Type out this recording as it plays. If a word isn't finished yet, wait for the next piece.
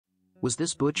Was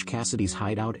this Butch Cassidy's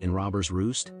hideout in Robbers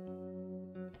Roost?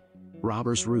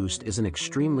 Robbers Roost is an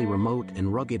extremely remote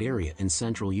and rugged area in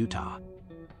central Utah.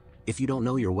 If you don't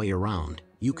know your way around,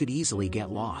 you could easily get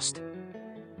lost.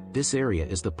 This area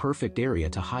is the perfect area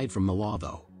to hide from the law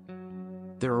though.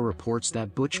 There are reports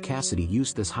that Butch Cassidy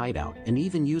used this hideout and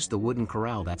even used the wooden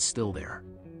corral that's still there.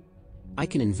 I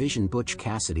can envision Butch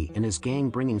Cassidy and his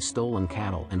gang bringing stolen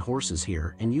cattle and horses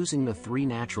here and using the 3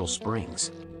 natural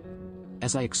springs.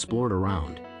 As I explored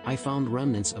around, I found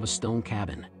remnants of a stone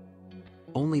cabin.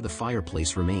 Only the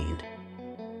fireplace remained.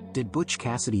 Did Butch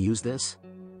Cassidy use this?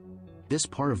 This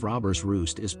part of Robbers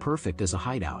Roost is perfect as a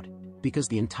hideout, because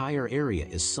the entire area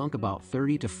is sunk about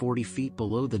 30 to 40 feet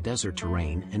below the desert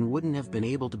terrain and wouldn't have been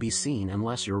able to be seen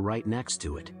unless you're right next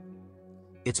to it.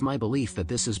 It's my belief that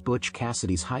this is Butch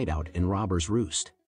Cassidy's hideout in Robbers Roost.